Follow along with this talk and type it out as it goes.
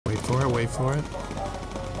for it, wait for it.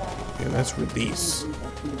 And let's release.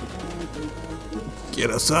 Get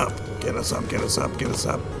us up, get us up, get us up, get us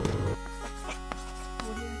up.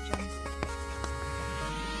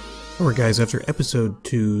 Alright guys, after episode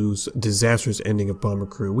 2's disastrous ending of Bomber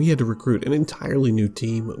Crew, we had to recruit an entirely new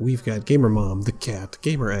team. We've got Gamer Mom, The Cat,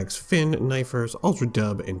 Gamer X, Finn, Knifers, Ultra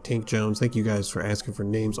Dub, and Tank Jones. Thank you guys for asking for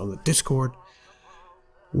names on the Discord.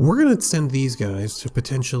 We're gonna send these guys to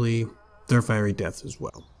potentially their fiery deaths as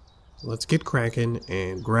well. Let's get cracking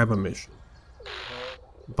and grab a mission.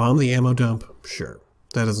 Bomb the ammo dump? Sure.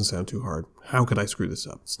 That doesn't sound too hard. How could I screw this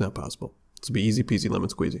up? It's not possible. It's be easy peasy lemon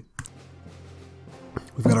squeezy.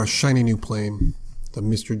 We've got our shiny new plane, the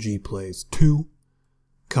Mr. G Plays 2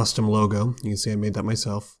 custom logo. You can see I made that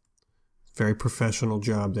myself. Very professional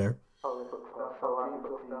job there.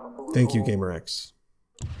 Thank you, Gamer X.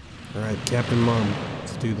 Alright, Captain Mom,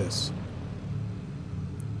 let's do this.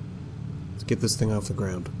 Let's get this thing off the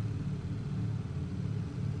ground.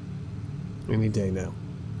 Any day now.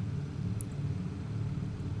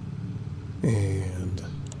 And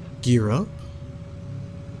gear up.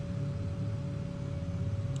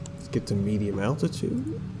 Get to medium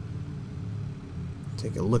altitude.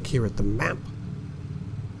 Take a look here at the map.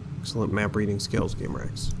 Excellent map reading skills, Gamer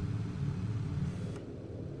X.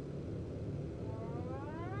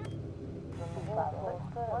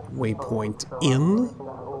 Waypoint in.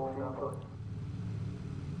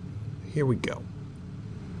 Here we go.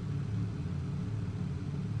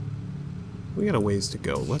 We got a ways to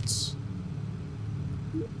go. Let's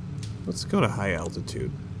go to high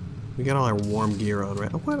altitude. We got all our warm gear on,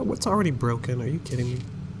 right? What's already broken? Are you kidding me?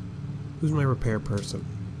 Who's my repair person?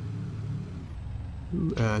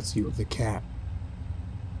 It's you, the cat.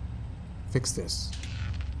 Fix this.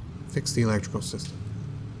 Fix the electrical system.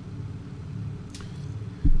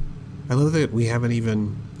 I love that we haven't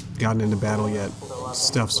even gotten into battle yet.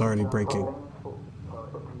 Stuff's already breaking.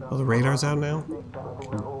 Oh, the radar's out now?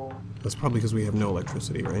 That's probably because we have no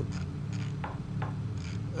electricity, right?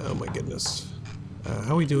 Oh my goodness.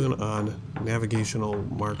 How are we doing on navigational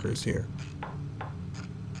markers here?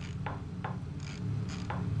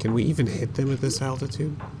 Can we even hit them at this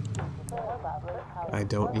altitude? I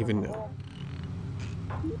don't even know.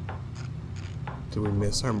 Did we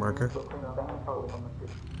miss our marker?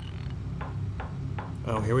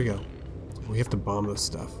 Oh, here we go. We have to bomb this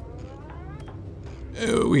stuff.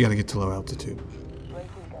 Oh, we gotta get to low altitude.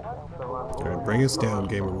 Alright, bring us down,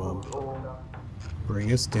 Gamer Mom.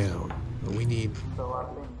 Bring us down. We need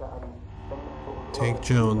Tank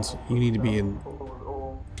Jones. You need to be in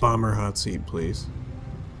bomber hot seat, please.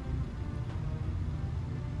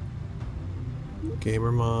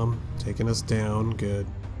 Gamer Mom taking us down. Good.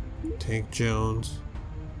 Tank Jones.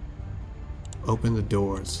 Open the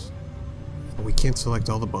doors. Oh, we can't select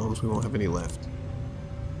all the bombs. We won't have any left.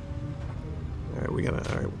 Alright, we gotta...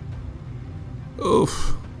 Alright.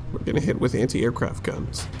 Oof. We're gonna hit with anti-aircraft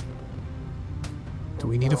guns. Do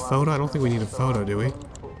we need a photo? I don't think we need a photo, do we?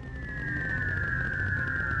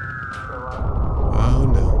 Oh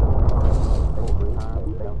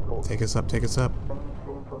no. Take us up, take us up.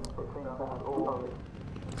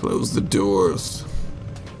 Close the doors.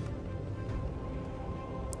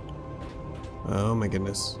 Oh my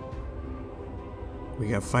goodness. We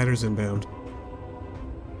got fighters inbound.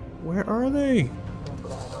 Where are they?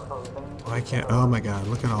 Oh, I can't. Oh my god,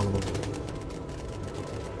 look at all of them.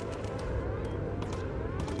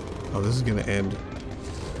 Oh, this is gonna end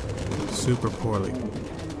super poorly.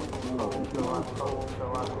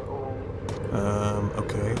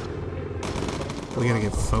 Okay. We gotta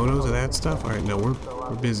get photos of that stuff? Alright, no, we're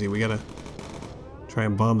busy. We gotta try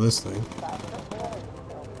and bomb this thing.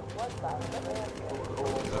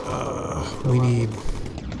 We need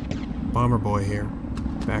Bomber Boy here.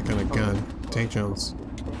 Back on a gun. Tank Jones.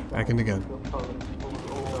 Back in the gun.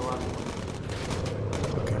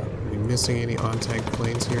 Missing any on-tank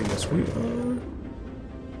planes here? Yes, we are.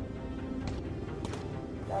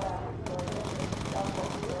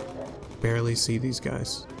 Barely see these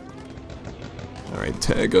guys. Alright,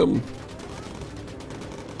 tag them.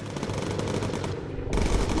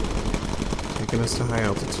 Taking us to high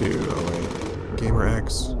altitude. Alright. Gamer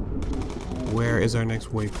X. Where is our next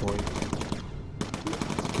waypoint?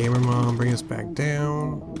 Gamer Mom, bring us back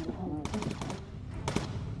down.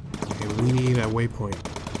 Okay, we need a waypoint,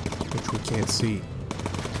 which we can't see.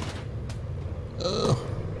 Ugh.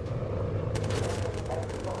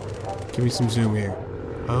 Give me some zoom here.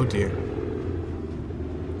 Oh dear.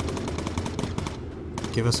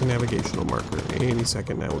 Give us a navigational marker. Any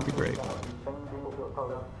second now would be great.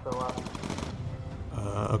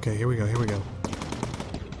 Okay, here we go, here we go.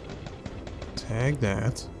 Tag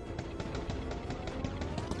that.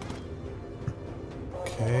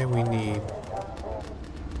 Okay, we need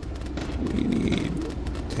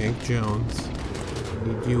Tank Jones.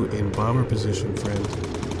 We need you in bomber position, friend.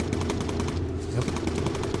 Yep.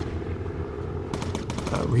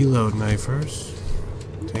 Reload knifers.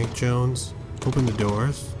 Tank Jones. Open the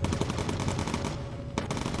doors.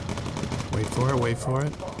 Wait for it, wait for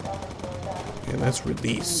it. And let's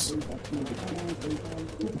release.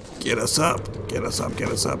 Get us up. Get us up, get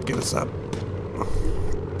us up, get us up.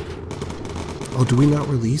 Oh, do we not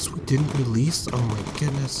release? We didn't release? Oh my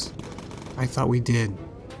goodness. I thought we did.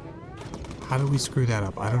 How did we screw that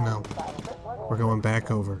up? I don't know. We're going back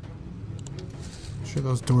over. I'm sure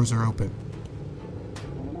those doors are open.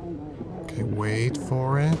 Okay, wait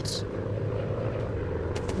for it.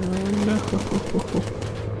 Oh no.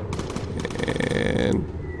 And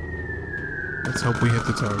let's hope we hit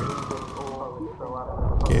the target.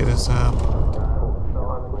 Get us up.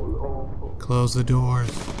 Close the doors.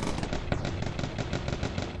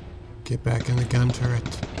 Get back in the gun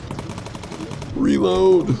turret.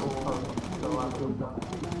 Reload!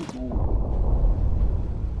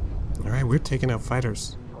 Alright, we're taking out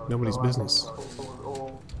fighters. Nobody's business.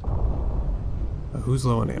 Who's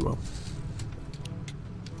low on ammo?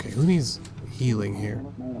 Okay, who needs healing here?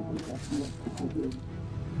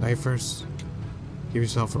 Knifers, give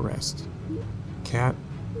yourself a rest. Cat,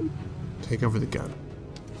 take over the gun.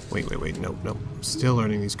 Wait, nope. I'm still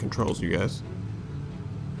learning these controls, you guys.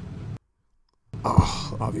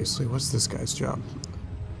 Oh, obviously, what's this guy's job?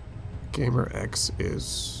 Gamer X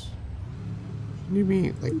is... Shouldn't you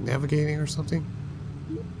be, like, navigating or something?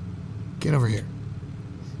 Get over here.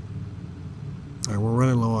 Alright, we're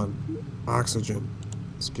running low on oxygen.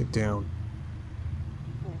 Let's get down.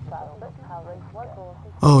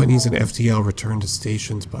 Oh, it needs an FTL return to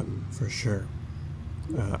stations button, for sure.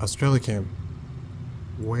 Australicam,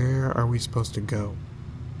 where are we supposed to go?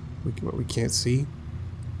 We can't see?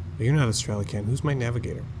 You're not Australicam. Who's my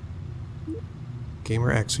navigator?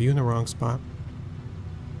 Gamer X, are you in the wrong spot?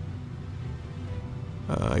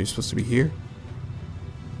 Are you supposed to be here?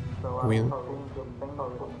 Are we in?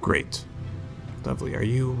 Great. Lovely. Are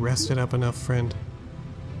you rested up enough, friend?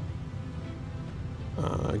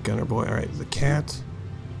 Gunner boy. Alright, the cat.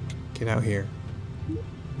 Get out here.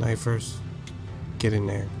 Knifers. Get in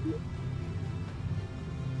there.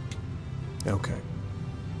 Okay.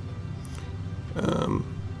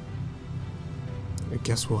 I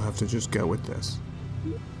guess we'll have to just go with this.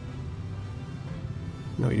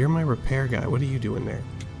 No, you're my repair guy. What are you doing there?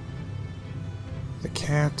 The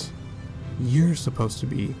cat. You're supposed to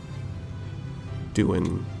be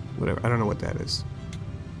doing whatever. I don't know what that is.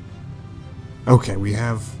 Okay, we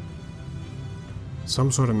have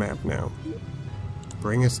some sort of map now.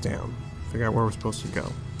 Bring us down. Figure out where we're supposed to go.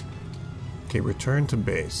 Okay, return to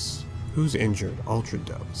base. Who's injured? Ultra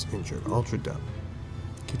Dub is injured. Ultra Dub.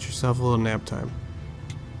 Get yourself a little nap time.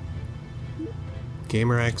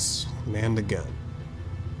 Gamer X, man the gun.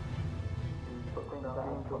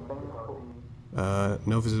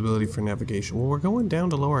 No visibility for navigation. Well, we're going down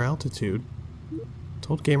to lower altitude.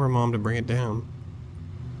 Told Gamer Mom to bring it down.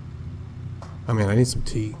 Oh man, I need some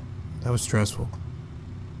tea. That was stressful.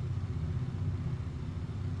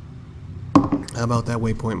 How about that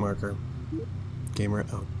waypoint marker? Gamer...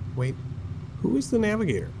 Oh, wait. Who is the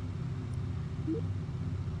navigator?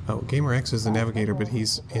 Oh, Gamer X is the navigator, but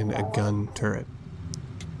he's in a gun turret.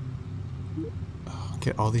 Oh,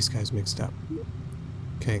 get all these guys mixed up.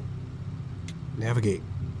 Okay. Navigate.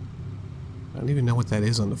 I don't even know what that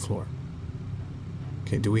is on the floor.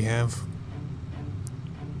 Okay, do we have...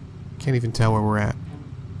 Can't even tell where we're at.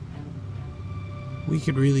 We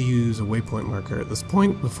could really use a waypoint marker at this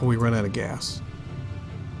point before we run out of gas.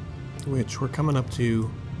 Which we're coming up to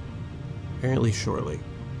apparently shortly.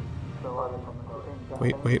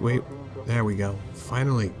 Wait. There we go.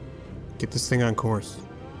 Finally. Get this thing on course.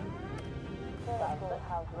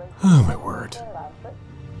 Oh my word.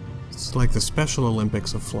 It's like the Special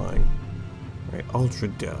Olympics of flying. Alright, Ultra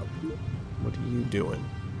Dub. What are you doing?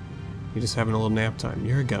 You're just having a little nap time.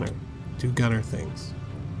 You're a gunner. Do gunner things.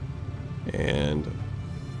 And...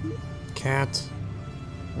 Cat.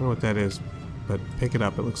 I don't know what that is, but pick it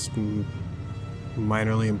up. It looks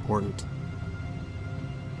minorly important.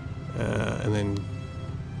 And then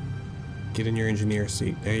get in your engineer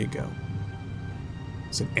seat. There you go.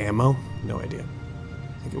 Is it ammo? No idea.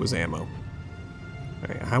 I think it was ammo.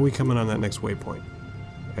 Alright, how are we coming on that next waypoint?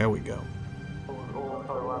 There we go.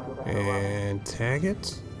 And tag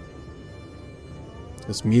it.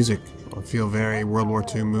 This music, I feel very World War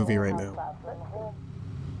II movie right now.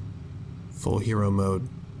 Full hero mode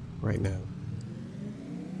right now.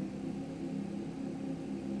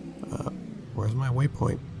 Where's my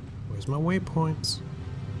waypoint? Where's my waypoints?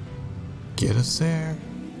 get us there.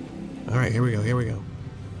 Alright, here we go, here we go.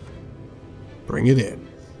 Bring it in.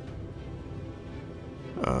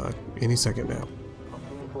 Any second now.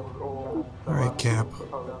 Alright, Cap.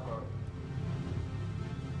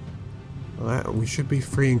 Well, we should be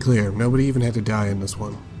free and clear. Nobody even had to die in this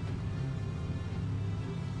one.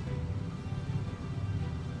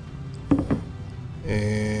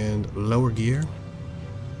 And lower gear.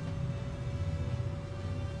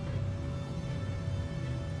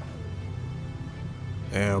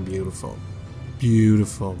 Oh, beautiful.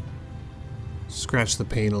 Beautiful. Scratch the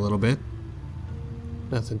paint a little bit.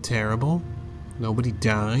 Nothing terrible. Nobody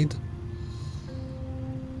died.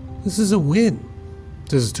 This is a win.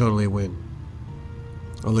 This is totally a win.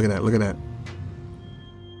 Oh, look at that, look at that.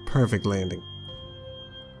 Perfect landing.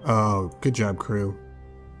 Oh, good job, crew.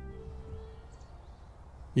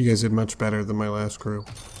 You guys did much better than my last crew.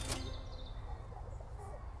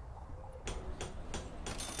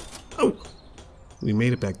 Oh! We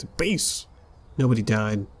made it back to base. Nobody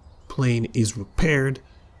died. Plane is repaired.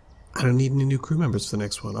 I don't need any new crew members for the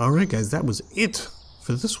next one. Alright guys, that was it.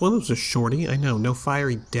 For this one, it was a shorty. I know, no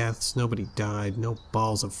fiery deaths, nobody died, no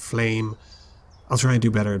balls of flame. I'll try and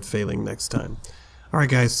do better at failing next time. Alright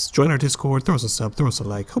guys, join our Discord, throw us a sub, throw us a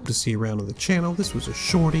like. Hope to see you around on the channel. This was a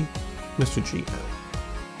shorty. Mr. G out.